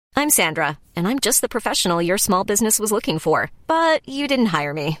I'm Sandra, and I'm just the professional your small business was looking for. But you didn't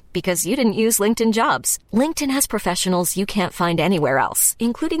hire me because you didn't use LinkedIn Jobs. LinkedIn has professionals you can't find anywhere else,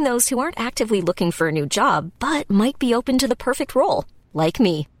 including those who aren't actively looking for a new job, but might be open to the perfect role, like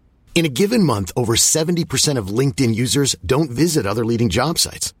me. In a given month, over 70% of LinkedIn users don't visit other leading job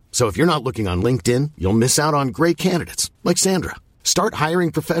sites. So if you're not looking on LinkedIn, you'll miss out on great candidates like Sandra. Start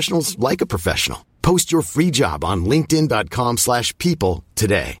hiring professionals like a professional. Post your free job on linkedin.com/people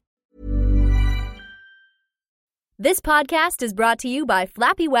today. This podcast is brought to you by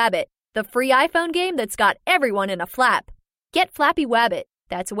Flappy Wabbit, the free iPhone game that's got everyone in a flap. Get Flappy Wabbit,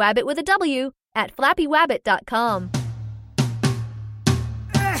 that's Wabbit with a W, at flappywabbit.com.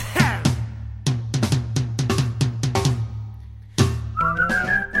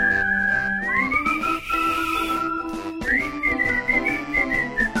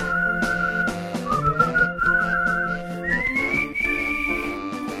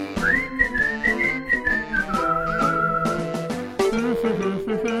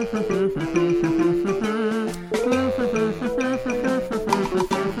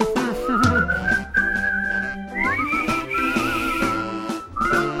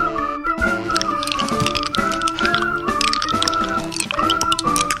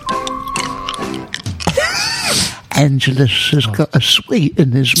 Angelus has got a sweet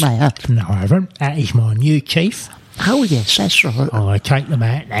in his mouth. No, I haven't. That is my new teeth. Oh, yes, that's right. I take them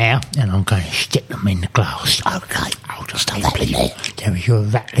out now, and I'm going to stick them in the glass. Okay. I'll just have that in there. There was your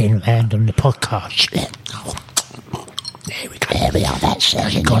rattling around on the podcast. Yeah. Oh. There we go. There we are, that's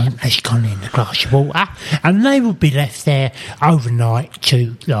It's gone in the glass of water, and they will be left there overnight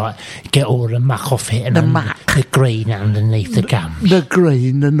to get all the muck off it and the green underneath the gums. The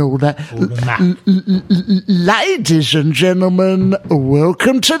green and all that. All the muck. Ladies and gentlemen,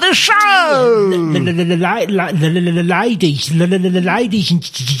 welcome to the show. Ladies and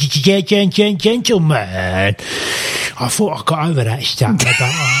gentlemen. I thought I got over that stuff, but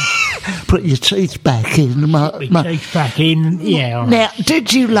Put your teeth back in. teeth back in, yeah. Now,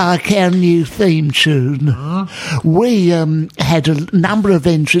 did you like our new theme tune? We had a number of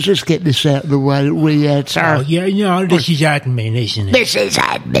entries. Let's get this out of the way. We had... This is admin, isn't it? This is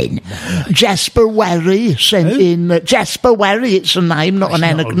admin. Jasper Warry sent in... Jasper Warry, it's a name, not a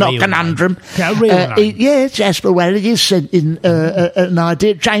conundrum. A real name. Yeah, Jasper Warry has sent in an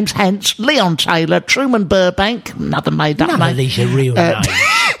idea. James Hance, Leon Taylor, Truman Burbank, another made-up name. None of these are real names.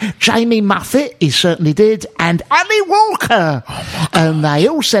 Jamie Muffet, he certainly did, and Ali Walker. And they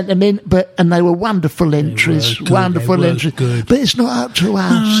all sent them in, and they were wonderful entries. Wonderful entries. Good. But it's not up to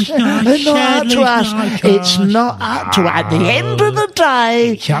us. It's not up to us. It's not up to us. At the end of the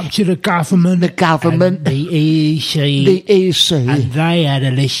day, it's up to the government. The government. And the EC. The EC. And they had to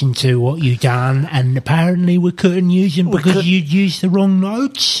listen to what you done, and apparently we couldn't use them because you'd used the wrong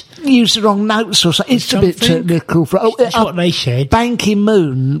notes. Use the wrong notes or something. It's a bit technical. That's what they said. Ban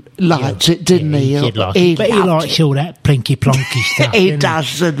Ki-moon liked it, didn't he? He did like it. But he likes all that plinky plonky stuff. He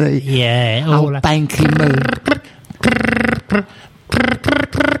does, doesn't he? Yeah. All that. Ban Ki-moon.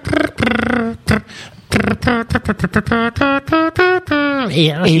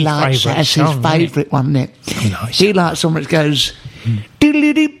 He likes it. That's his favourite one, isn't it? He likes something that goes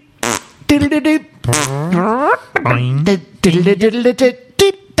diddly-dee, diddly-dee, diddly-dee.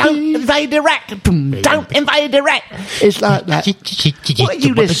 Don't invade Iraq. Don't invade Iraq. It's like that. What are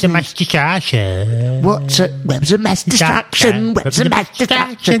you listening? Mass destruction. Weapons of mass destruction. Weapons of mass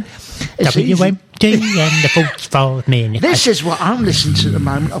destruction. WMD and the 45 minutes. This is what I'm listening to at the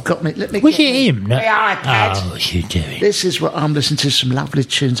moment. I've got me. Let me. Was it him? No. Yeah, iPad. Oh, what you doing? This is what I'm listening to. Some lovely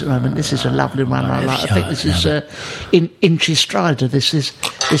tunes at the moment. This is a lovely one. I like. I think this is Inchy Strider. This is.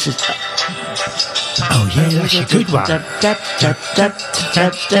 Oh yeah, that's a good one.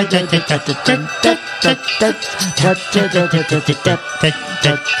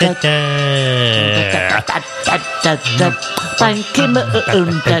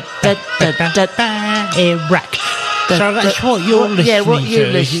 Iraq. So that's what you're listening to. Yeah, what you're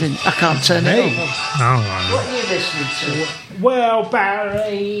listening. I can't turn it off. Oh, what are you listening to? Well,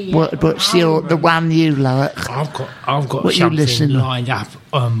 Barry. What's the one you like? I've got what something lined up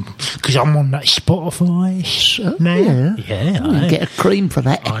because I'm on that Spotify. Yeah. You get a cream for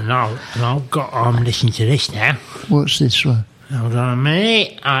that. I know, and I'm listening to this now. What's this one? Hold on a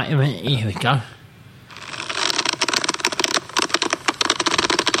minute. Here we go.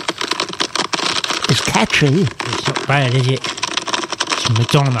 It's catchy. It's not bad, is it? It's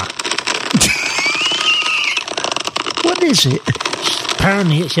Madonna. What is it?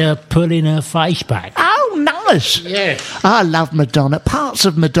 Apparently it's pulling her face back. Oh, nice. Yeah. I love Madonna. Parts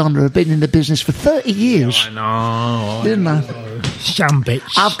of Madonna have been in the business for 30 years. I know. Didn't I? some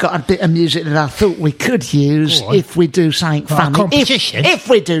bits. I've got a bit of music that I thought we could use if we do something funny. Competition? If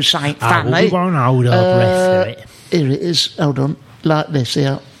we do something funny. Well, we won't hold our breath for it. Here it is. Hold on. Like this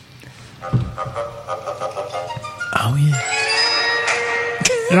here. Oh, yeah.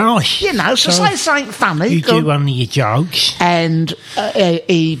 Nice. You know, so say something funny. You do one of your jokes. And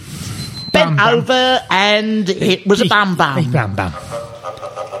he bent over and it was a bum-bum. Bum-bum.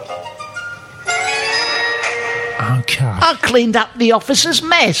 Okay. I cleaned up the officer's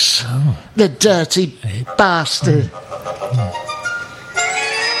mess. Oh. The dirty bastard.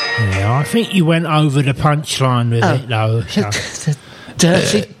 Yeah, I think you went over the punchline with it, though. So. The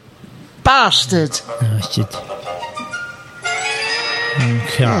dirty bastard.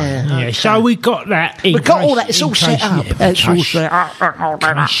 Okay. Yeah, so we got that. We got all that. It's all set up. It's all set up.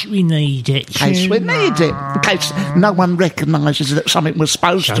 In case we need it. In case we need it. In case no one recognises that something was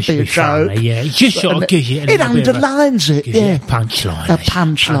supposed to be a joke. Funny, yeah, it just sort of gives you a little it underlines it. Yeah, punchline. A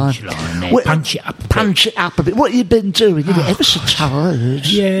punchline. Punch it up. Punch it up a bit. What have you been doing? You're ever so tired.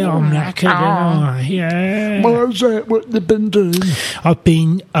 Yeah, I'm knackered. Yeah. What's that? What have you been doing? I've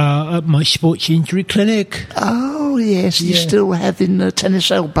been at my sports injury clinic. Oh yes, you're still having tennis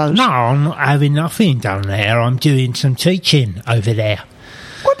elbows. No, I'm not having nothing down there. I'm doing some teaching over there.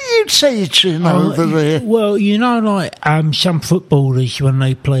 What are you teaching over there? Well, you know, like some footballers when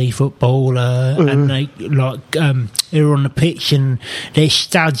they play football and they they're on the pitch and their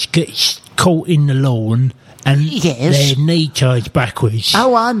studs get caught in the lawn. And their knee turns backwards.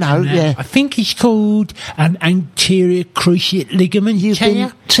 Oh, I know, yeah. I think it's called an anterior cruciate ligament. You've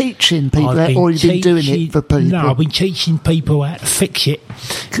been teaching people that, or you've been doing it for people? No, I've been teaching people how to fix it.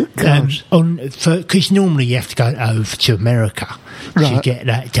 Good God. Because normally you have to go over to America to get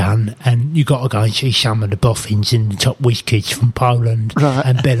that done, and you've got to go and see some of the boffins and the top whiz kids from Poland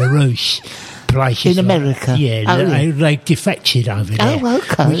and Belarus. Places in America? They defected over there. Oh,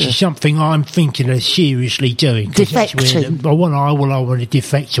 okay. Which is something I'm thinking of seriously doing. Defecting? I want to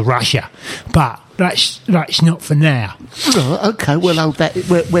defect to Russia. But that's not for now. Oh, okay, we'll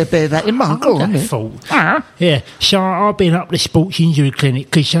bear that in mind. Go on. Yeah, so I've been up the sports injury clinic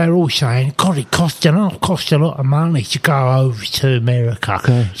because they're all saying, God, it costs a lot of money to go over to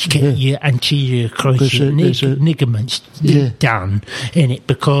America to get your anterior cruciate ligaments done in it,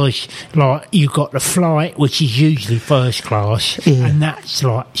 because like you've got the flight, which is usually first class, and that's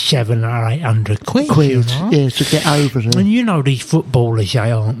like 700 or 800 quid. You know? Yeah, to get over there. And you know these footballers,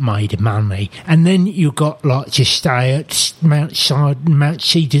 they aren't made of money. And then you've got like to stay at Mount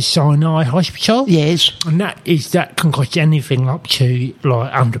Cedar Sinai Hospital. Yes. And that can cost anything up to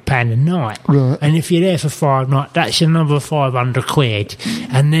like £100 a night. Right. And if you're there for 5 nights, that's another 500 quid.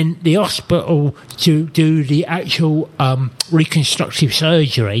 And then the hospital to do the actual reconstructive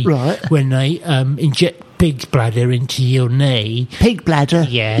surgery when they inject pig's bladder into your knee. Pig bladder?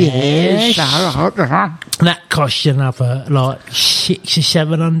 Yes. That costs another like 600 or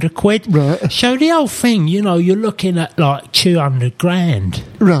 700 quid. Right. So the whole thing, you know, you're looking at like 200 grand.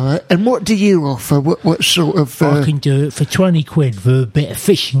 Right. And what do you offer? What sort of... I can do it for 20 quid for a bit of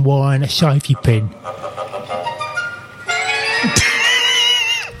fishing wire and a safety pin.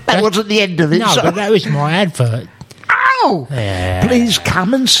 That wasn't the end of it. No, but that was my advert. Oh! Yeah. Please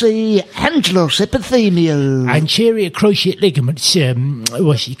come and see Angelos Epithemio. Anterior cruciate ligaments,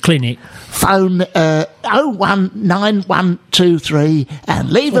 what's your clinic? Phone 019123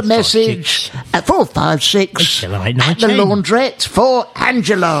 and leave a message at 456 at the laundrette for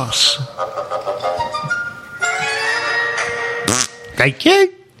Angelos. Thank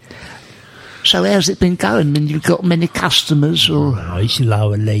you. So how's it been going? I mean, you've got many customers, or...? No, it's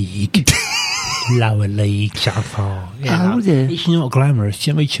lower league. Lower league so far. It's not glamorous,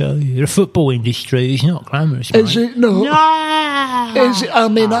 let me tell you. The football industry is not glamorous, mate. Is it not? No! Is it? I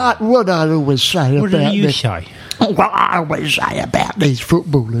mean, what I always say what about... What do you say? What I always say about these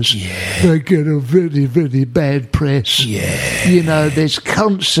footballers, they get a very, very bad press. Yeah. You know, there's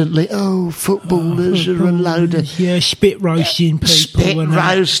constantly, footballers are a load of... spit roasting people. Spit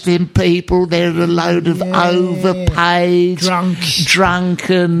roasting people, they're a load of overpaid...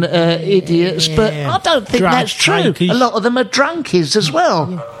 drunken idiots. But I don't think that's true. A lot of them are drunkies as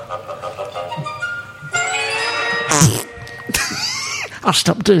well. I'll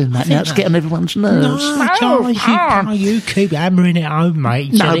stop doing that now. It's getting everyone's nerves. No, Charles, you keep hammering it home,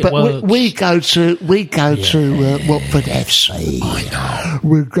 mate. No, but we go to Watford FC. I know.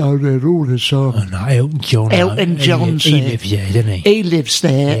 We go there all the time. I know. Elton John. He lives there, doesn't he? He lives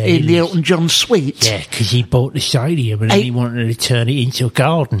there in the Elton John suite. Yeah, because he bought the stadium and then he wanted to turn it into a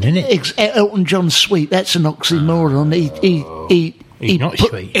garden, isn't it? Elton John suite. That's an oxymoron. He not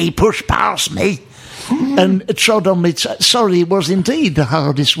sweet. He pushed past me. and trod on me. Sorry was indeed the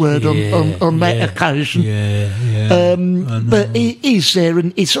hardest word on that occasion. But he's there,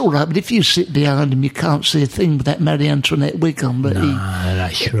 and it's all right. But if you sit behind him, you can't see a thing with that Marie Antoinette wig on. But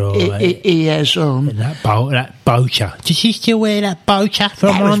that's right. He has on. And that boater. Does he still wear that boater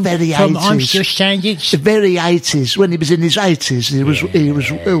from very 80s. I'm Still Standing? Very 80s. When he was in his 80s, he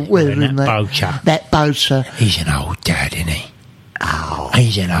was wearing that boater. He's an old dad, isn't he? Oh,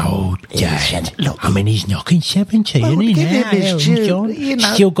 he's an old dad. Look, I mean, he's knocking 70, isn't he? Give him his due, you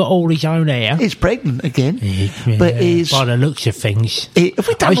know. Still got all his own hair. He's pregnant again. But he's... By the looks of things. Have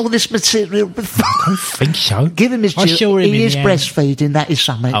we done all this material before? I don't think so. Give him his due. He is breastfeeding. That is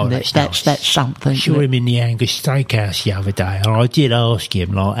something. That's something. I saw him in the Angus Steakhouse the other day, and I did ask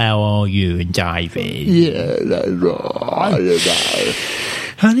him, like, how are you and David? Yeah, that's right.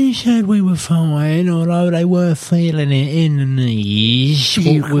 And he said we were fine, although they were feeling it in the knees.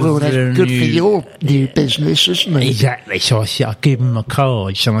 Well, that's good for your new business, isn't it? Exactly. So I said, I give them my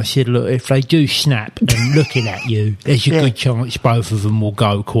cards, and I said, look, if they do snap and looking at you, there's a good chance both of them will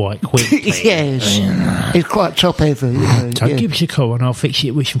go quite quickly. Yes. It's quite top heavy. You know, so give us a call and I'll fix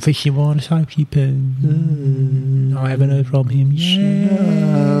it with some fishing wire and soapy poo. I haven't heard from him yet.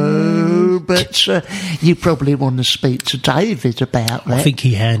 No, but you probably want to speak to David about that. I think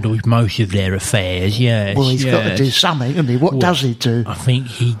he handles most of their affairs, yes. Well, he's got to do something, hasn't he? What does he do? I think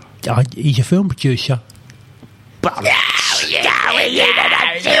he's a film producer. What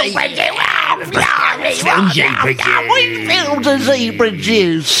film does he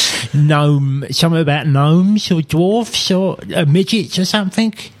produce? Something about gnomes or dwarfs or midgets or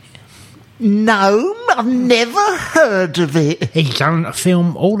something. Gnome? I've never heard of it. He's done a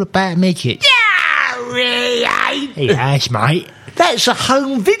film all about midgets. He has, mate. That's a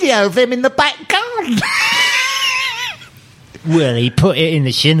home video of them in the back garden. Well, he put it in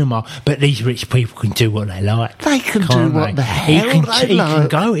the cinema, but these rich people can do what they like. They can do what the hell they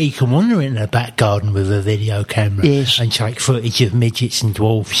like. He can wander in the back garden with a video camera and take footage of midgets and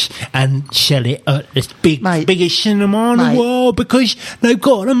dwarfs and sell it at the biggest cinema in the world because they've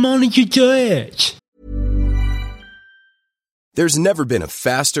got the money to do it. There's never been a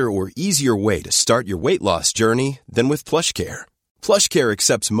faster or easier way to start your weight loss journey than with PlushCare. PlushCare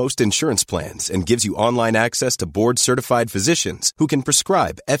accepts most insurance plans and gives you online access to board-certified physicians who can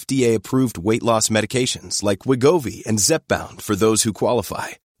prescribe FDA-approved weight loss medications like Wegovy and Zepbound for those who qualify.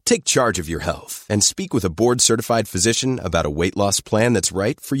 Take charge of your health and speak with a board-certified physician about a weight loss plan that's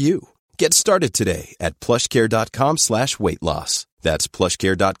right for you. Get started today at plushcare.com/weight-loss. That's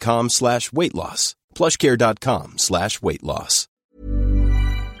plushcare.com/weight-loss. plushcare.com/weight-loss.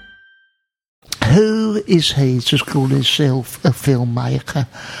 Who is he to call himself a filmmaker?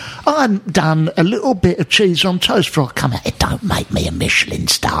 I've done a little bit of cheese on toast before I come out. It don't make me a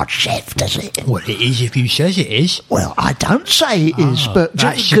Michelin-starred chef, does it? Well, it is if you says it is. Well, I don't say it is, but...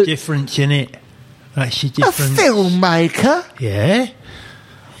 That's the difference, in it? That's the difference. A filmmaker? Yeah.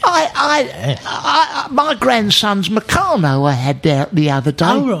 My grandson's Meccano I had out the other day.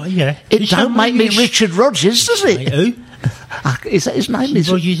 Oh, right, yeah. It don't make me Richard Rogers, does it? Who? Is that his name?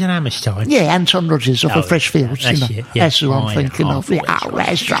 Rogers and Hammerstein? Yeah, Anton Rogers off of Fresh Fields. That's it. Yeah. That's who I'm thinking of. That's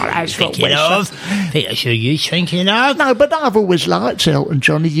who you're thinking of. No, but I've always liked Elton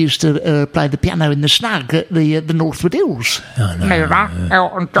John. He used to play the piano in the Snug at the Northwood Hills. Oh, no.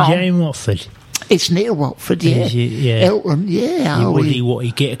 Elton John. Is that in Watford? It's near Watford, yeah. Elton, yeah.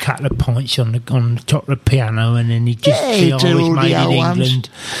 He'd get a couple of pints on the top of the piano and then he'd just be always made in England.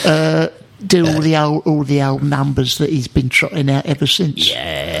 Do all the old numbers that he's been trotting out ever since.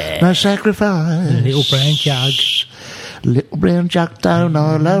 Yeah. No sacrifice. Little brown jug. Little brown jug, don't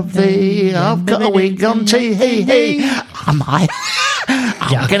I love thee? I've got a wig on, tee-hee-hee.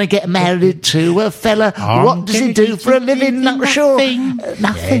 I'm going to get married to a fella. What does he do for a living? Not sure.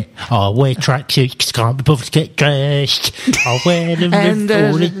 Nothing. Yeah. I wear tracksuits because I can't be bothered to get dressed. I wear them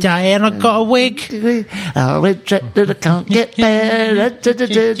all the day and I've got a wig. I wear that I can't get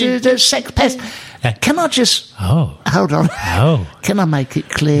better. Sex pest. Can I just... Hold on. Can I make it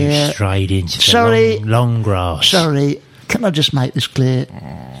clear? Straight into the long grass. Sorry. Can I just make this clear?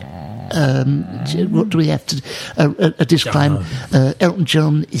 What do we have to... A disclaimer. Elton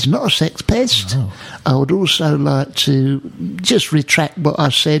John is not a sex pest. Oh. I would also like to just retract what I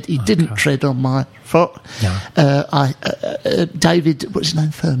said. He didn't tread on my foot. No. David... What's his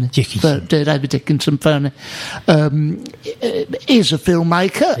name? Fernie? Dickinson. David Dickinson Fernie. Is a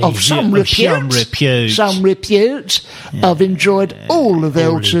filmmaker of some repute. Yeah. I've enjoyed all of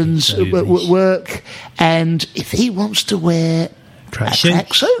Elton's work. And if he wants to wear...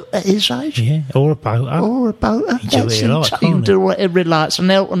 tracksuit at his age. Yeah, or a boater. You can do whatever he likes.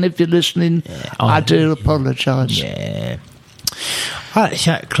 And Elton, if you're listening, I do apologise. Yeah. That's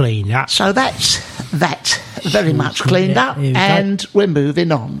that cleaned up. So that's that very much cleaned up, and we're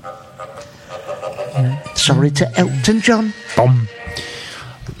moving on. Sorry to Elton John. Boom.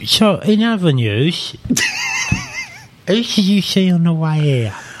 So, in other news, who did you see on the way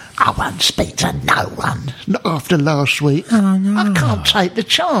here? I won't speak to no one, not after last week. Oh, no. I can't take the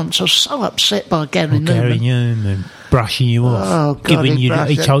chance. I was so upset by Gary Newman. Gary Newman brushing you off. Oh, God,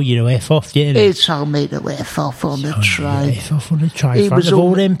 he told you to F off, didn't he? He told me to F off on the train. F off on the train. In front of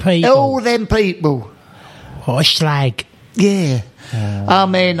all them people. All them people. What a slag. Yeah. I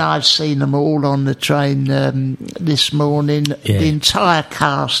mean, I've seen them all on the train this morning. Yeah. The entire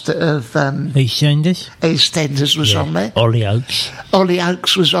cast of EastEnders was on there. Ollie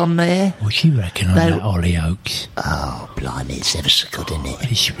Oakes was on there. What do you reckon on that Ollie Oakes? Oh, blimey, it's ever so good, isn't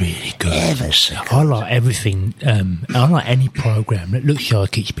it? It's really good. Ever so good. I like everything. I like any programme that looks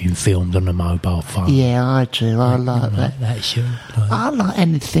like it's been filmed on a mobile phone. Yeah, I do. I like that. That's I like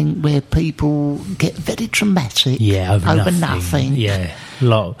anything where people get very dramatic. Yeah, over nothing. Yeah,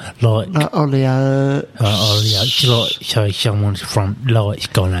 like Ollie Oakes. Like someone's front light's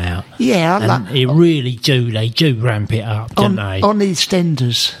gone out. Yeah, they do ramp it up, don't they? On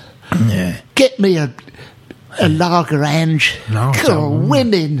EastEnders. Yeah. Get me a lager, Ange. God,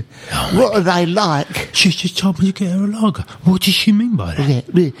 women. What are they like? She's just told me to get her a lager. What does she mean by that?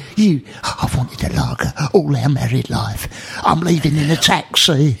 Yeah, I've wanted a lager all our married life. I'm leaving in a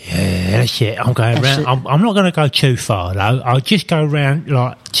taxi. Yeah, that's it. I'm going round. I'm not going to go too far, though. I'll just go round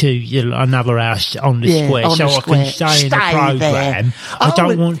to another house on the square so I can stay in the programme. I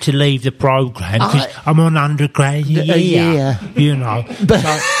don't want to leave the programme because I'm on undergrad year. You know.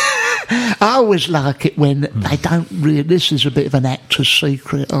 I always like it when they don't really... This is a bit of an actor's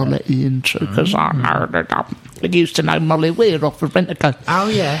secret I'll let you into, because I know that I used to know Molly Weir off of Rent-A-Co. Oh,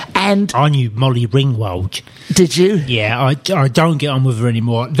 yeah. And I knew Molly Ringwald. Did you? Yeah, I don't get on with her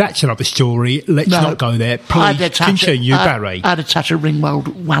anymore. That's another story. Let's not go there. Please continue, Barry. I had a touch of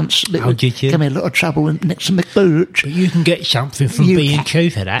Ringwald once. Oh, did you? Gave me a lot of trouble next to McBooch. But you can get something from B&Q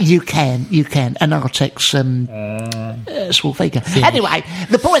for that. You can. And Artex small figure. Anyway,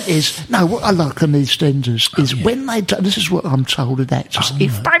 the point is, no, what I like on EastEnders is when they do, this is what I'm told of actors,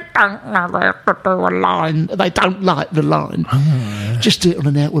 if they don't know they have to do a line, they don't like the line, just do it on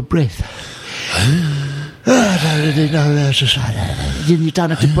an outward breath. I don't really know how to say that. You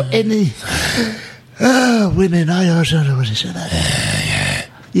don't have to put any women, I don't know what to say that.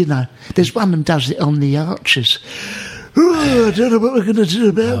 You know, there's one of them does it on The Archers. Oh, I don't know what we're going to do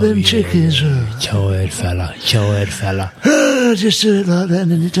about them chickens. Tired fella. Just do it like that,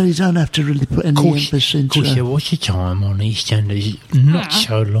 and then you don't have to really put any emphasis into it. Of course, there was a time on EastEnders not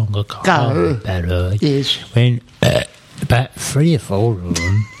so long ago. Yes. When about 3 or 4 of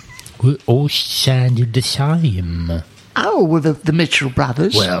them all sounded the same. Oh, with the Mitchell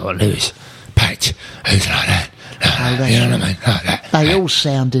brothers? Well, there was Pat, who's like that. You know what I mean? Like that. They all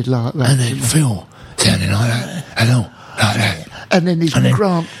sounded like that. And then Phil sounded like that. And all like that. And then his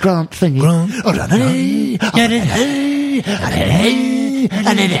Grant thingy.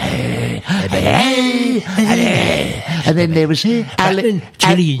 And then there was Gillian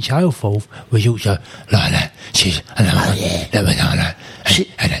Chalforth was also like that. She's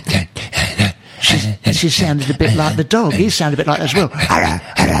she sounded a bit like the dog. He sounded a bit like that as well.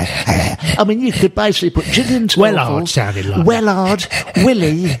 I mean, you could basically put Gillian Chalforth, Wellard sounded like Wellard,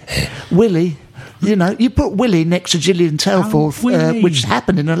 Willie. You know, you put Willie next to Gillian Chalforth, which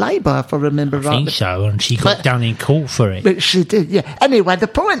happened in a labour, if I remember right. I think so, and she got done in court for it. But she did, yeah. Anyway, the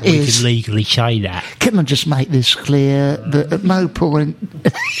point is... We can legally say that. Can I just make this clear, that at no point...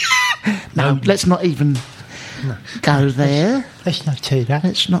 no, let's not even go there. Let's not do that.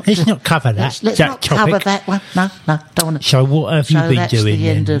 Let's not cover that. Let's not cover that one. No, don't want to. So what have you been doing the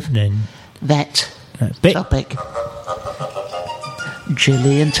end of that topic.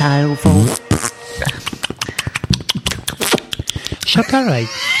 Gillian Chalforth. So, Barry,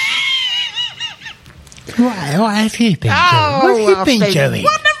 what have you been doing? What have you been doing?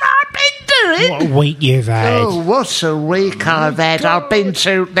 What have I been doing? What a week you've had. Oh, what a week I've had. I've been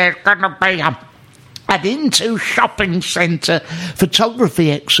to, there's going to be an Into Shopping Centre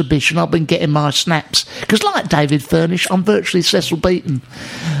photography exhibition. I've been getting my snaps. Because like David Furnish, I'm virtually Cecil Beaton.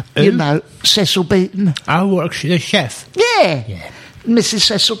 Who? You know, Cecil Beaton. Oh, the chef? Yeah. Mrs.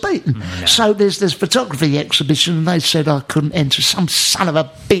 Cecil Beaton. No. So there's this photography exhibition, and they said I couldn't enter. Some son of a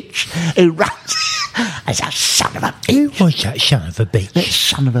bitch who runs As a son of a Who bitch. was that son of a That bitch?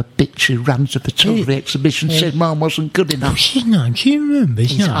 son of a bitch who runs the photography exhibition said mine wasn't good enough. What's his name? Do you remember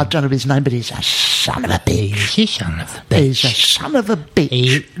his name? I don't know his name, but he's a son of a bitch. He's a son of a bitch. He's a son of a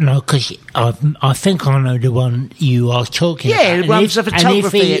bitch. No, because I think I know the one you are talking about. Yeah, it runs the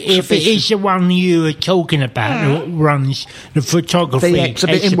photography if it is the one you are talking about, that runs the photography The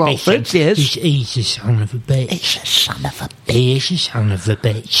exhibition in Watford, yes. He's a son of a bitch. He's a son of a bitch. He is a son of a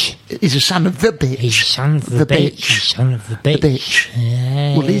bitch. He's a son of the bitch. He's a son of the bitch. He's a son of the bitch. The bitch.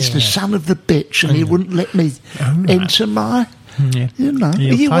 Yeah. Well, he's the son of the bitch, and he wouldn't let me enter my... Yeah. You know,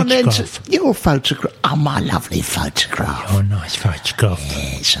 Your you want to enter photograph. your photograph. Oh, my lovely photograph. Oh, nice photograph.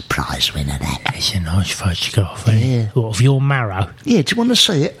 Yeah, it's a prize winner, that. It's a nice photograph, isn't Yeah. it? What, of your marrow? Yeah, do you want to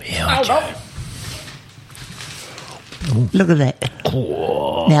see it? Yeah, I do. Look at that.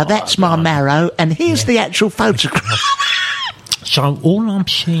 Now, that's my marrow, and here's the actual photograph. So all I'm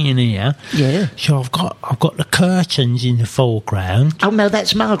seeing here, Yeah. so I've got the curtains in the foreground. Oh, no,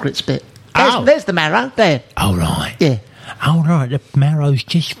 that's Margaret's bit. Oh. There's the marrow, there. Oh right. Yeah. Oh right, the marrow's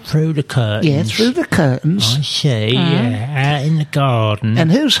just through the curtains. Yeah, through the curtains. I see, yeah, out in the garden.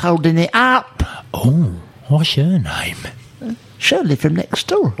 And who's holding it up? Oh, what's her name? Shirley from next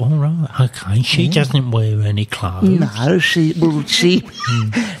door. All right, okay. She doesn't wear any clothes. No, she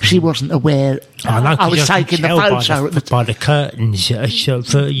wasn't aware. I know, 'cause I was you can taking the tell photo at the by the curtains. So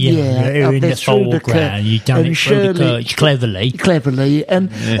for, Yeah, they're up in there the through the foreground. You've done and it through the Shirley- curtains cleverly.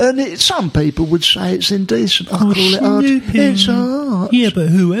 cleverly, some people would say it's indecent. I call it art. Snoopy. It's art. Yeah, but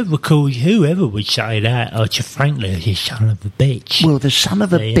whoever would say that, or just frankly, is a son of a bitch. Well, the son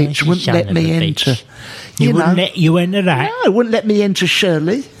of a Yeah, bitch he's a wouldn't son let of me a enter. bitch. You wouldn't let you enter that? No, wouldn't let me enter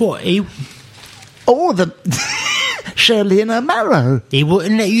Shirley What? or the Shirley and her marrow. He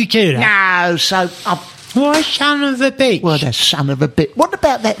wouldn't let you do that? No, so Why, son of a bitch? well, the son of a bitch. What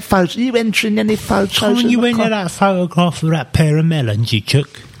about that photo? Are you entering any photos? Can't of you my enter that photograph of that pair of melons you took?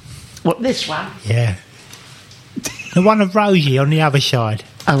 What, this one? Yeah. The one of Rosie on the other side.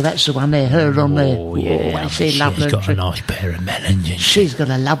 Oh, that's the one there. Her on there. Oh, yeah. She's lovely. She's got a nice pair of melons, hasn't she? She's got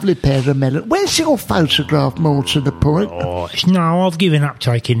a lovely pair of melons. Where's your photograph, more to the point? Oh, no, I've given up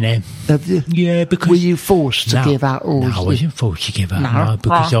taking them. Have you? Yeah, because... Were you forced to give up all? No, I wasn't forced to give up, No. no,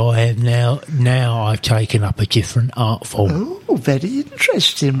 because I have now I've taken up a different art form. Oh, very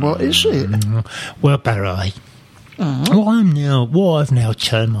interesting. What is it? Well, Barry, what I've now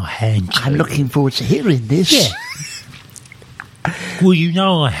turned my hand to... I'm looking forward to hearing this. Yeah. Well, you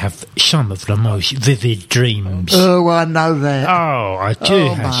know I have some of the most vivid dreams. Oh, I know that. Oh, I do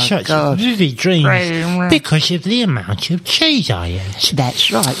Oh, have my such God. vivid dreams because of the amount of cheese I ate.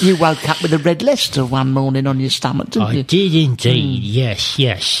 That's right. You woke up with a red Leicester one morning on your stomach, didn't I you? did indeed, yes.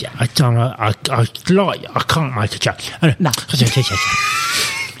 I don't know, I can't make a joke. No.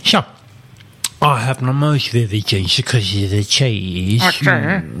 So, I have the most vivid dreams because of the cheese.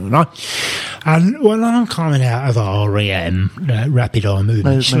 Right? And when I'm coming out of REM, rapid eye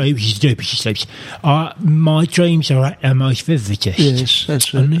movement, sleeps, my dreams are at their most vividest. Yes,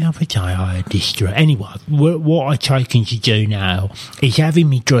 that's right. And the other day I had this dream. Anyway, what I've taken to do now is having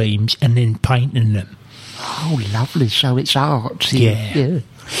me dreams and then painting them. Oh, lovely. So it's art. Yeah.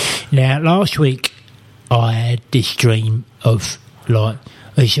 Now, last week I had this dream of, like,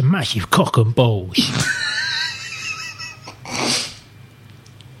 there's a massive cock and balls.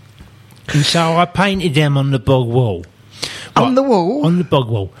 And so I painted them on the bog wall. On the wall? On the bog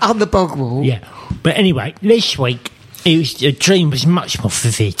wall. On the bog wall? Yeah. But anyway, this week, the dream was much more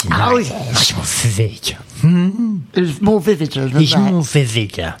vivid than that. Oh, yes. Much more vivid. It was more vivid than It's that. more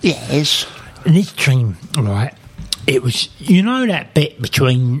vivider. Yes. And this dream, right, it was, you know that bit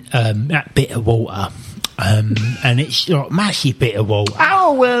between that bit of water, and it's like a massive bit of water.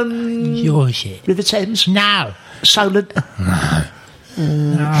 Oh, Yours it? River Thames? No. Solent?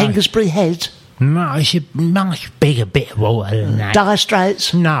 Hengistbury Head? No, it's a much bigger bit of water than that. Dire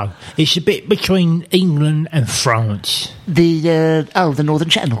Straits? No, it's a bit between England and France. The Northern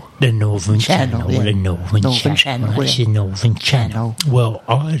Channel? The Northern Channel. Yeah. The Northern Channel. That's yeah. the Northern Channel. Well,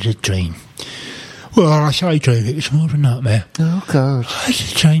 I had a dream. Well, I say dream, it was more than a nightmare. Oh, God. I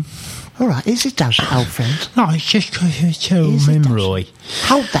had a dream. All right, is it does it, old friend? No, it's just because it's too Is it memory.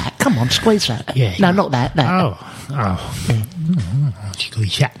 Hold that. Come on, squeeze that. Yeah. No, not that. That.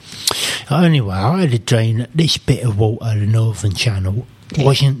 Squeeze that. Anyway, I had a dream that this bit of water, the Northern Channel,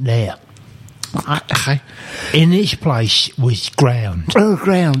 wasn't there. Okay. In this place was ground. Oh,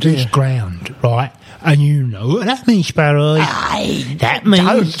 ground, There's yeah. ground, right? And you know what that means, Barry. That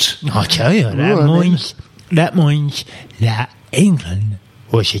means, I tell you, that means that England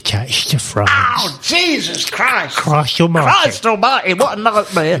was attached to France. Oh, Jesus Christ. Christ almighty. Christ almighty, what a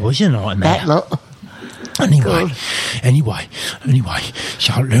nightmare. It was a nightmare. That lot. Anyway,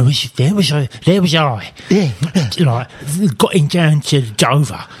 so there was I. Yeah. Like, got him down to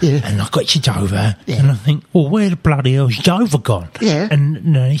Dover, and I got to Dover, and I think, well, where the bloody hell's Dover gone? Yeah.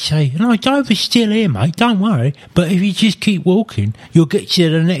 And they say, no, Dover's still here, mate, don't worry, but if you just keep walking, you'll get to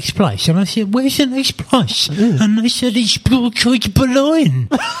the next place. And I said, where's the next place? And they said, it's Boulogne.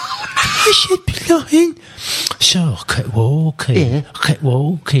 I said, Boulogne? So I kept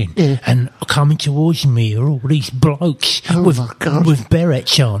walking, and coming towards me are all these blokes with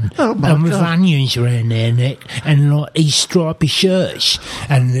berets on, and with onions around their neck, and like these stripy shirts,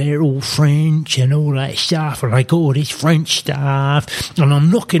 and they're all French and all that stuff, and they got all this French stuff, and I'm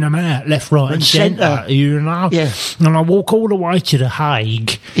knocking them out left, right, and centre, you know. Yeah. And I walk all the way to The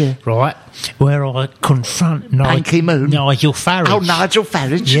Hague, right, where I confront Nigel Farage. Oh, Nigel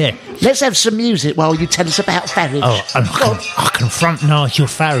Farage. Yeah. Let's have some music while you tell us about Farage. Oh, and I confront Nigel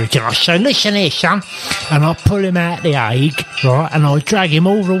Farage, and I say, listen here, son, and I pull him out The Hague, right, and I drag him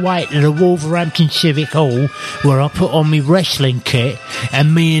all the way to the Wolverhampton Civic Hall, where I put on my wrestling kit,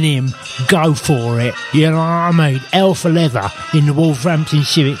 and me and him go for it, you know what I mean, hell for leather in the Wolverhampton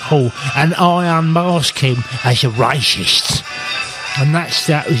Civic Hall, and I unmask him as a racist. And that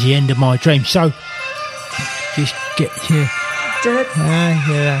was the end of my dream. So, just get here.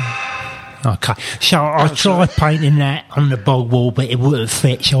 Okay, so I tried painting that on the bog wall, but it wouldn't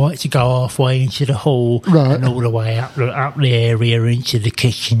fit, so I had to go halfway into the hall and all the way up the area into the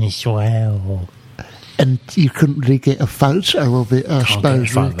kitchen as well. And you couldn't really get a photo of it, I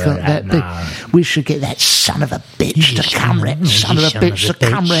suppose. We should get that son of a bitch to come round. Son of a bitch to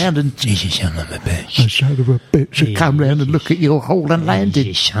come round and... He's a son of a bitch. A son of a bitch to come round and look at your hall and landing.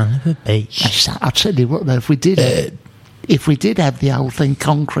 He's a son of a bitch. I'll tell you what, though, if we did have the whole thing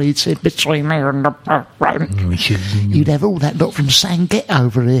concreted between there and the background, you'd have all that lot from Sanget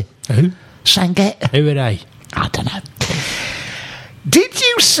over here. Who? Sanget. Who are they? I don't know. Did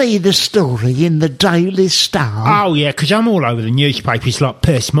you see the story in the Daily Star? Oh, yeah, because I'm all over the newspapers like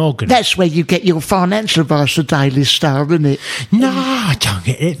Piers Morgan. That's where you get your financial advice, the Daily Star, isn't it? No, I don't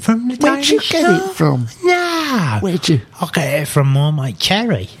get it from the Daily Star. Where'd you get it from? No. Where'd you? I get it from my mate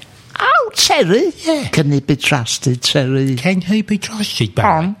Terry. Oh, Terry? Yeah. Can he be trusted, Terry? Can he be trusted,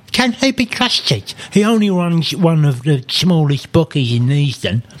 Barry? Can he be trusted? He only runs one of the smallest bookies in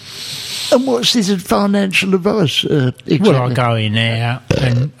Neasden. And what's his financial advice? Exactly? Well, I go in there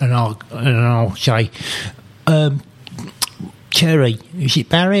and I'll say, Terry, is it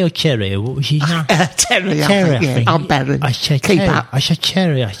Barry or Terry? Or what was his name? Terry, I think. I'm Barry. I said, Keep Terry. up. I said,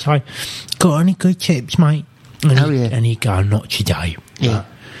 Terry, I said, got any good tips, mate? And and he'd go, not today. Yeah.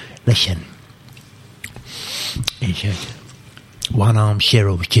 Listen, he said, one-armed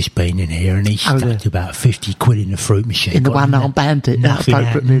Cheryl's just been in here and he stuck about 50 quid in the fruit machine. In the one-armed bandit. Nothing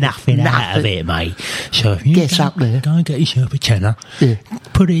out of it, mate. So if you up there. Go and get yourself a tenner,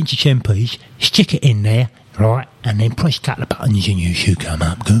 put it into 10p's, stick it in there, right, and then press a couple of buttons and you should come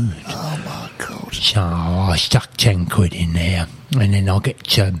up good. Oh, my God. So I stuck 10 quid in there and then I'll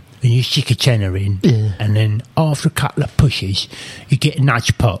get... and you stick a tenner in, and then after a couple of pushes, you get a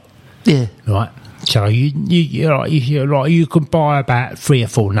nudge pot. Yeah. Right. So you can buy about 3 or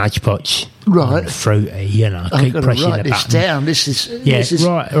 4 nudge pots. Right. Fruity, you know. I've Keep pressing the button. This down. This is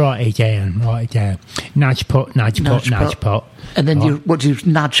write it down. Nudge pot. And then what do you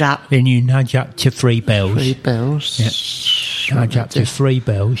nudge up? Then you nudge up to 3 bells. 3 bells. Yep. Nudge up to 3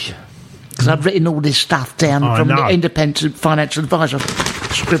 bells. Because I've written all this stuff down from the independent financial advisor.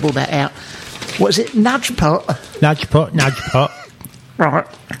 Scribble that out. What is it? Nudge pot. Right.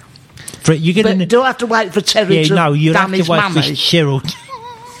 Do I have to wait for Terry to have done his money? Cyril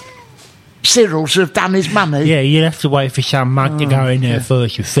to have done his money? Yeah, you have to wait for some mug to go in there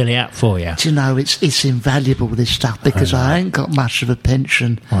first and fill it up for you. Do you know, it's invaluable, this stuff, because I ain't got much of a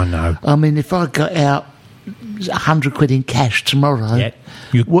pension. I know. I mean, if I got out 100 quid in cash tomorrow...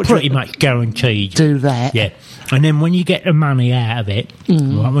 You're pretty much guaranteed. Do that. Yeah. And then when you get the money out of it,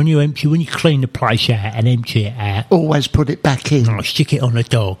 right, when you clean the place out and empty it out, always put it back in. I'll stick it on the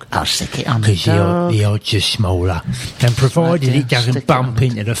dog. I'll stick it on the dog. Because the odds are smaller. And provided it doesn't bump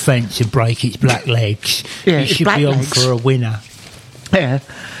into the fence and break its black legs, you should be on for a winner. Yeah.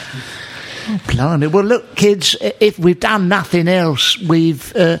 Blimey. Well, look, kids, if we've done nothing else,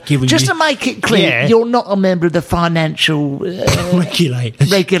 we've... just to make it clear, you're not a member of the financial...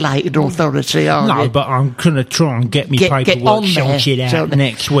 regulated authority, are you? No, but I'm going to try and get me paperwork sorted out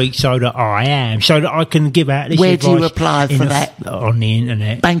next week so that I am, so that I can give out this advice. Where do you apply for that? On the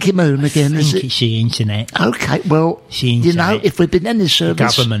internet. Ban Ki-moon again, is it? It's the internet. OK, well, you know, if we've been in this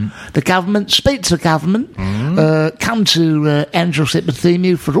service... The government, speak to the government, come to Angels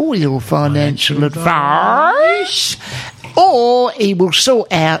Epithemiu for all your financial financial advice, or he will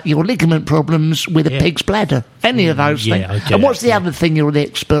sort out your ligament problems with a pig's bladder. Any of those things. And what's the other thing you're the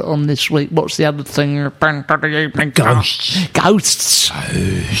expert on this week? What's the other thing? Ghosts. Ghosts.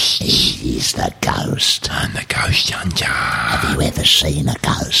 He's the ghost. I'm the ghost hunter. Have you ever seen a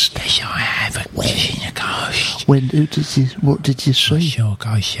ghost? Yes, I haven't seen a ghost. What did you see? I saw a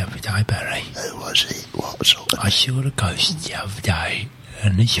ghost the other day, Barry. Who was it? What sort of... I saw a ghost the other day,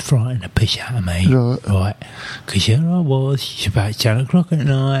 and it's frightened the piss out of me. Right. Because here I was, it's about 10 o'clock at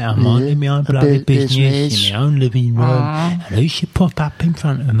night, I'm minding my own bloody business in my own living room, and who should pop up in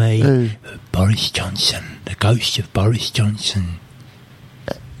front of me? Boris Johnson, the ghost of Boris Johnson.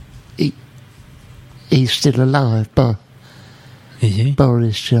 He's still alive, but... Is he?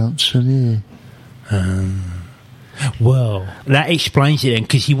 Boris Johnson, Well, that explains it then,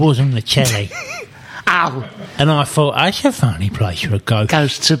 because he was on the telly. Ow! And I thought, that's a funny place for a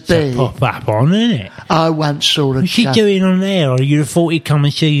ghost to be. Pop up on, isn't it? I once saw a What's he doing on there? Or you'd have thought he'd come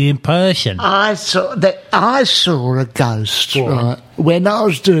and see you in person. I saw a ghost, right, when I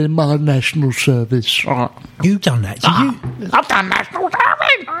was doing my national service, right. You've done that, did you? I've done national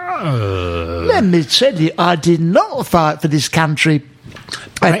service! Let me tell you, I did not fight for this country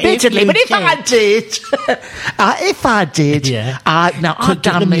admittedly, but if I did, I've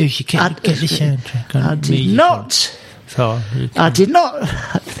done the music. Get the soundtrack. I did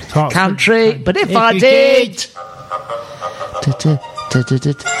not country, but if I did.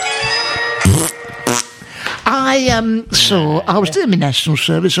 I was doing my national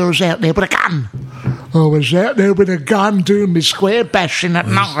service. I was out there with a gun. I was out there with a gun doing my square bashing at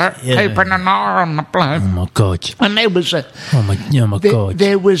night, keeping an eye on the bloke. Oh my God! And there was a. Oh my God!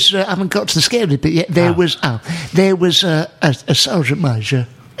 There was. I haven't got to the scary bit yet. There was a sergeant major.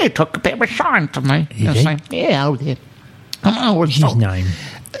 He took a bit of a shine to me. Yeah, What's his name?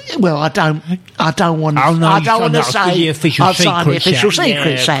 Well, I don't want to. I don't want to say. The official I've signed the official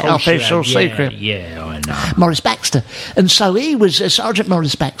secret. Secret. Yeah, I know. Morris Baxter, and so he was Sergeant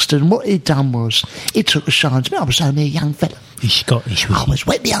Morris Baxter, and what he'd done was he took a shine to me. I was only a young fella. He's Scottish, was he? I was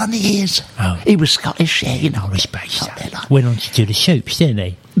wet behind the ears. Oh. He was Scottish, yeah, you know. Morris Baxter went on to do the soups, didn't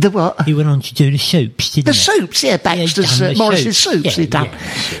he? The what? He went on to do the soups, didn't he? The soups, yeah, Baxter's, Morris's soups he'd done.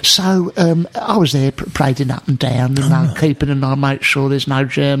 So I was there parading up and down, and keeping an eye, make sure there's no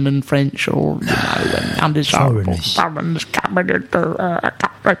German, French, or undesirable foreigners coming into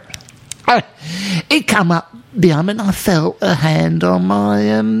he'd come up behind me, and I felt a hand on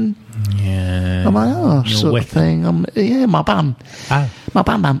my on my arse, sort of thing. My bum, my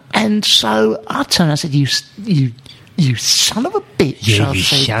bum. And so I turned. I said, "You son of a bitch!" You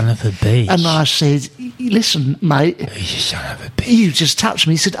son of a bitch. And I said, "Listen, mate, you son of a bitch. You just touched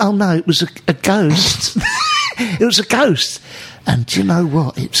me." He said, "Oh no, it was a ghost. It was a ghost." And do you know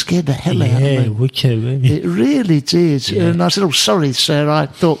what? It scared the hell out of me. Yeah, would you? It really did. Yeah. And I said, "Oh, sorry, sir. I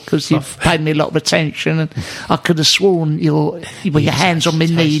thought because you've paid me a lot of attention, and I could have sworn your hands on my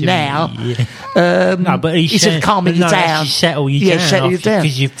knee now." Yeah. No, but he said, "Calming you down, settle you down,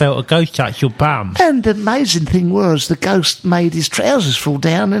 because you felt a ghost touch your bum." And the amazing thing was, the ghost made his trousers fall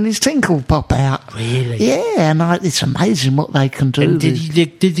down and his tinkle pop out. Really? Yeah, and it's amazing what they can do. And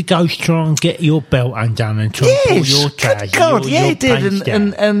did the ghost try and get your belt undone and try and pull your trousers? Good God, yeah, he did,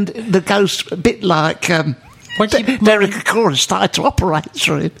 and the ghost, a bit like Derek Acora, started to operate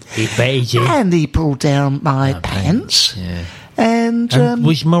through him. He bet he did. And he pulled down my pants. Yeah. And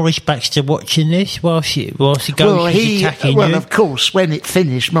was Morris Baxter watching this whilst the ghost was attacking you? Well, of course, when it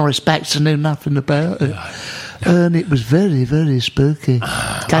finished, Morris Baxter knew nothing about it. And it was very, very spooky.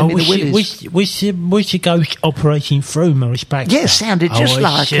 Was the ghost operating through Morris Baxter? Yeah, it sounded just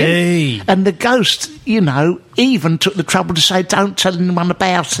like it. And the ghost, even took the trouble to say, "Don't tell anyone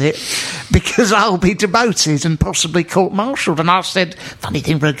about it, because I'll be demoted and possibly court-martialed." And I said, funny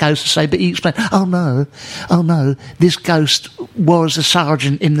thing for a ghost to say, but he explained, oh no, this ghost was a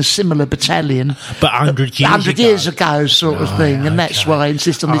sergeant in the similar battalion. But 100 years ago, sort of thing, and that's why I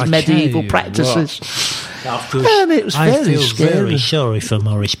insist on these medieval practices. And it was very scary. I feel very sorry for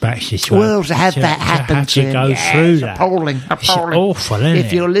Morris Baxter. Well, to have that happen to him, go through that. Appalling. It's awful, isn't it?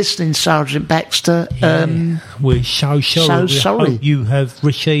 If you're listening, Sergeant Baxter, we're so sorry. Hope you have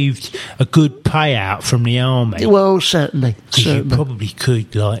received a good payout from the army. Well, certainly. You probably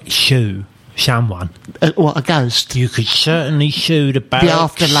could, sue someone. What, a ghost? You could certainly sue the barracks. The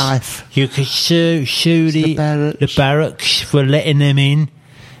afterlife. You could sue the barracks for letting them in.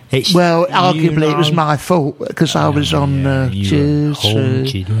 Well, arguably it was my fault because I was on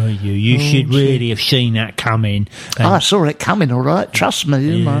haunted, weren't you? You should really have seen that coming. I saw it coming, all right. Trust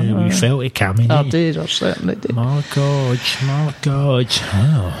me. You felt it coming. I did. I certainly did. My God.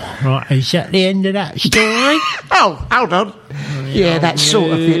 Oh, right. Is that the end of that story? Oh, hold on. Yeah, that's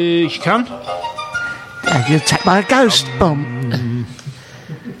sort of it. Come. You're attacked by a ghost bomb.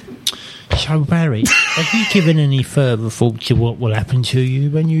 So, Barry, have you given any further thought to what will happen to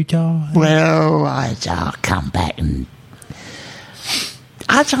you when you die? Well, I'll come back and...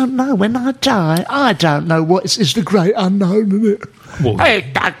 I don't know. When I die, I don't know what is the great unknown, isn't it? Well, it's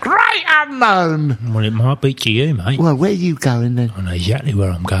the great unknown. Well, it might be to you, mate. Well, where are you going then? I know exactly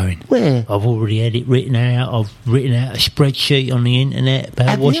where I'm going. Where? I've already had it written out. I've written out a spreadsheet on the internet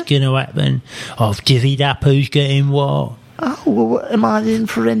about what's going to happen. I've divvied up who's getting what. Oh, well, am I in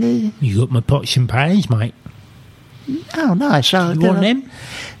for any? You got my pots and pans, mate. Oh, nice. You want them?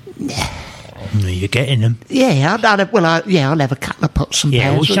 No, you're getting them. Yeah, I'll have a couple of pots and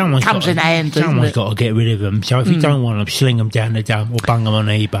pans. Well, comes in handy. Someone's got to get rid of them. So if you don't want them, sling them down the dump or bung them on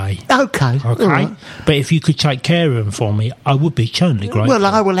eBay. Okay. Right. But if you could take care of them for me, I would be certainly grateful. Well,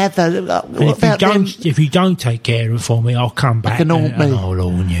 I will have those. If you don't take care of them for me, I'll come back and I'll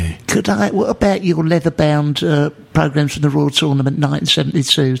warn you. Could I? What about your leather-bound programmes from the Royal Tournament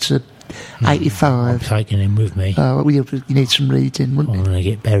 1972 to 85? I'm taking them with me. Oh, you need some reading, wouldn't you? I'm going to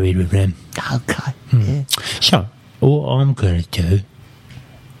get buried with them. Okay. Yeah. So, what I'm going to do,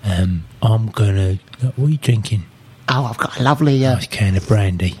 what are you drinking? Oh, I've got a lovely... nice can of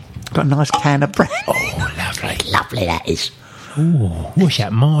brandy. Got a nice can of brandy. Oh, lovely. Lovely, that is. Oh, what's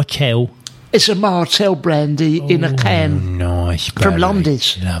that, Martell? It's a Martell brandy in a can. Nice. From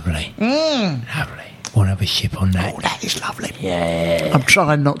Londis. Lovely. Lovely. Want to have a sip on that? Oh, that is lovely. Yeah. I'm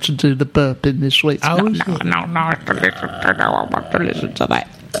trying not to do the burping this week. Oh, no, I want to listen to that.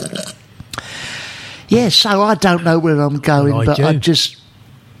 Yeah, so I don't know where I'm going, I just...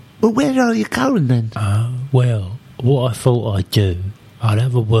 Well, where are you going then? Well, what I thought I'd do, I'd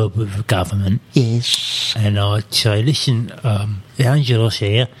have a word with the government. Yes. And I'd say, listen, Angelos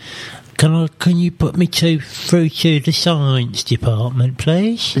here, can you put me through to the science department,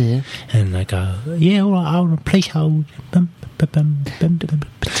 please? Yeah. And they go, yeah, all right, hold on, please hold.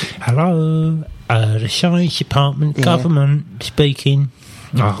 Hello, the science department, government speaking.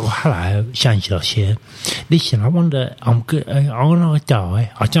 Oh, hello, it's Angelos here. Listen, I wonder, when I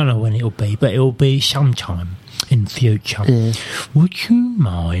die, I don't know when it'll be, but it'll be sometime in the future. Yeah. Would you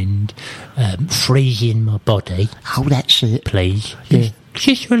mind freezing my body? Oh, that's it. Please. Yeah.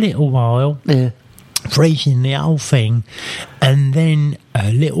 Just for a little while. Yeah. Freezing the whole thing. And then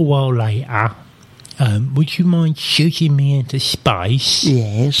a little while later, would you mind shooting me into space?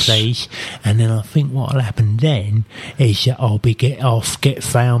 Yes. Please. And then I think what'll happen then is that I'll get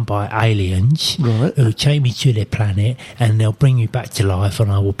found by aliens. Right. Who'll take me to their planet and they'll bring me back to life and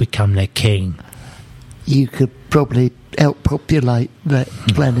I will become their king. You could probably help populate that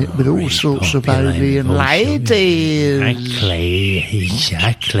planet with all sorts of alien ladies.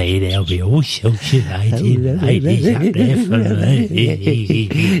 Exactly. There'll be all sorts of ladies up there for me.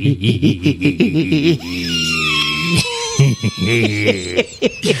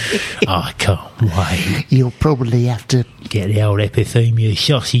 I can't wait. You'll probably have to get the old epithemia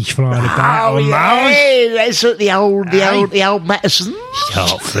sausage flying about on Mars. That's the old Madison.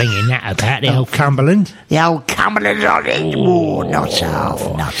 Start flinging that about, the old Cumberland. The old Cumberland on it. Oh, not so.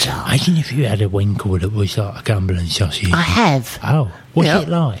 Imagine if you had a winkle that was like a Cumberland sausage. I have. Oh, what's it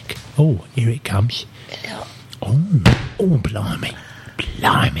like? Oh, here it comes. Oh, blimey.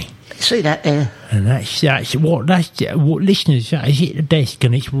 See that there? And that's what listeners, that is hit the desk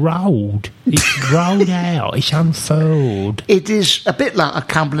and it's rolled. It's rolled out. It's unfurled. It is a bit like a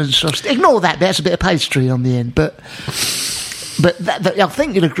Cumberland sausage. Ignore that. There's a bit of pastry on the end, but that, I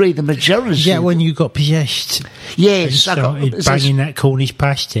think you'll agree the majority. Is that when you got possessed? Yes, I got banging that Cornish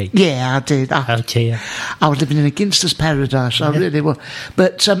pasty. Yeah, I did. Oh dear. I was living in a gangster's paradise. I really was.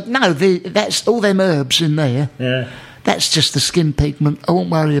 But no, that's all them herbs in there. Yeah. That's just the skin pigment. I won't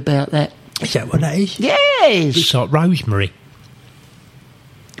worry about that. Is that what that is? Yes. It's like rosemary.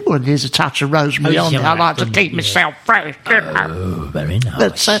 Well, there's a touch of rosemary on it. I like to keep myself fresh. Oh, very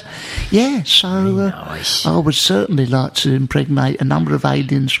nice. But, nice. I would certainly like to impregnate a number of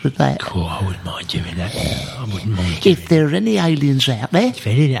aliens with that. Cool, I wouldn't mind doing that. I wouldn't mind doing If there are any aliens out there... If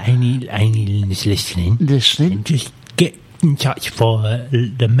there are any aliens listening, just get in touch for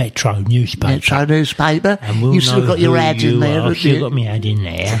the Metro newspaper. And we'll still got your ad in there. I've still got my ad in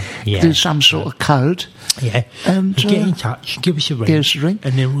there. Yeah. Do some sort of code. Yeah. And get in touch. Give us a ring. Give us a ring.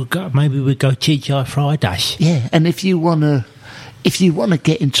 And then maybe we'll go TGI Fridays. Yeah. And if you want to if you want to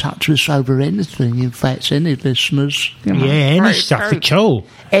get in touch with us over anything, in fact, any listeners, any stuff at all.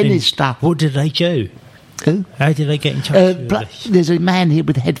 Any stuff. What did they do? Who? How did they get in touch with us? There's a man here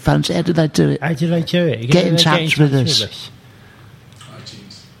with headphones. How did they do it? How did they do it? Get in touch with us.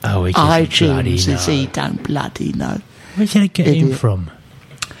 Oh, iTunes. He don't bloody know. Where did they get in from?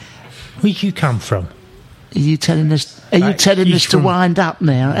 Where did you come from? Are you telling us to wind up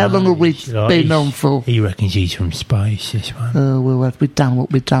now? How long have we been on for? He reckons he's from space, this one. Oh, well, we've done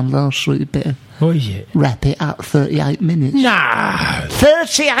what we've done last week. We better What is it? Wrap it up. 38 minutes. No.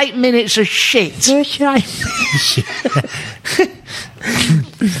 38 minutes of shit. 38 minutes.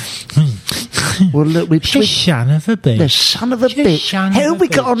 Well, look, we've the son of a bitch. The son of a bitch. How have we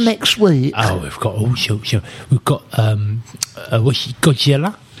got on next week? Oh, we've got all sorts of. We've got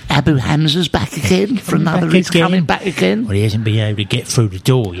Godzilla. Abu Hamza's back again for another. He's coming back again. Well, he hasn't been able to get through the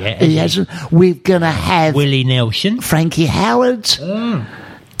door yet. He hasn't. We're gonna have Willie Nelson, Frankie Howard,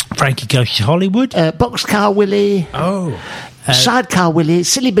 Frankie Goes to Hollywood, Boxcar Willie. Oh. Sidecar Willie,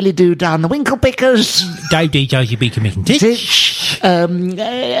 Silly Billy Doodah and the Winklepickers, Dave D. Josie Beaker Mickentitch,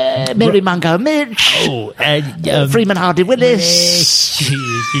 Mary Mungo Mitch, Freeman Hardy Willis,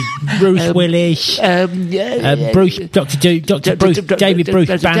 Bruce Willis, Bruce, Dr. Bruce, David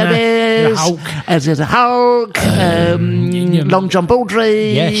Bruce Banner, the Hulk, there's a Hulk, Long John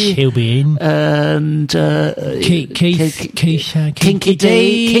Baldry, yes, he'll be in, and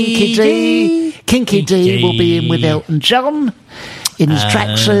Kinky D will be in with Elton John in his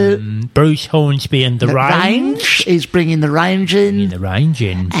tracksuit. Bruce Hornsby and the Range. He's bringing the Range in.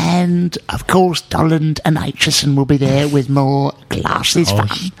 And, of course, Dolland and Aitchison will be there with more Glasses Fun.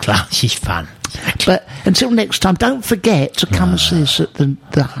 Glasses Fun. But until next time, don't forget to come and see us at the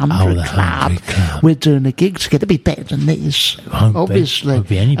 100 Club. We're doing a gig together. It'll be better than this, obviously. Won't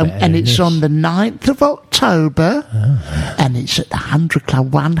be any better and it's on the 9th of October, and it's at the 100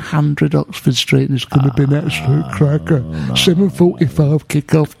 Club, 100 Oxford Street, and it's going to be an absolute cracker. 7:45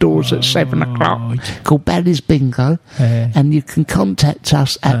 kick-off, doors at 7 o'clock, called Barry's Bingo, and you can contact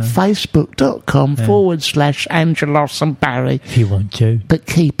us at facebook.com/Angelos and Barry. If you want to. But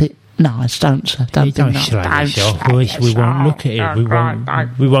keep it nice, don't slag yourself. We won't look at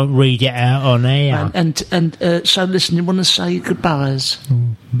it. We won't read it out on air. And so, listen, you want to say goodbyes?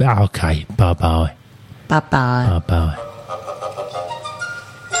 Okay, bye-bye. Bye-bye. Bye-bye.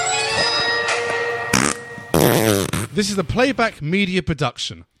 This is a Playback Media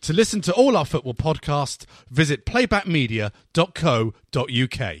production. To listen to all our football podcasts, visit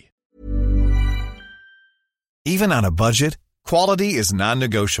playbackmedia.co.uk. Even on a budget, quality is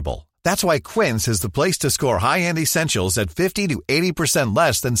non-negotiable. That's why Quince is the place to score high-end essentials at 50 to 80%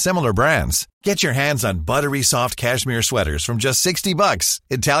 less than similar brands. Get your hands on buttery soft cashmere sweaters from just $60,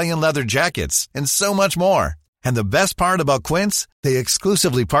 Italian leather jackets, and so much more. And the best part about Quince, they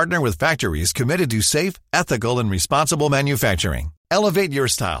exclusively partner with factories committed to safe, ethical, and responsible manufacturing. Elevate your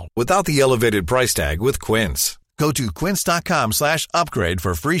style without the elevated price tag with Quince. Go to quince.com/upgrade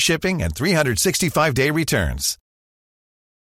for free shipping and 365-day returns.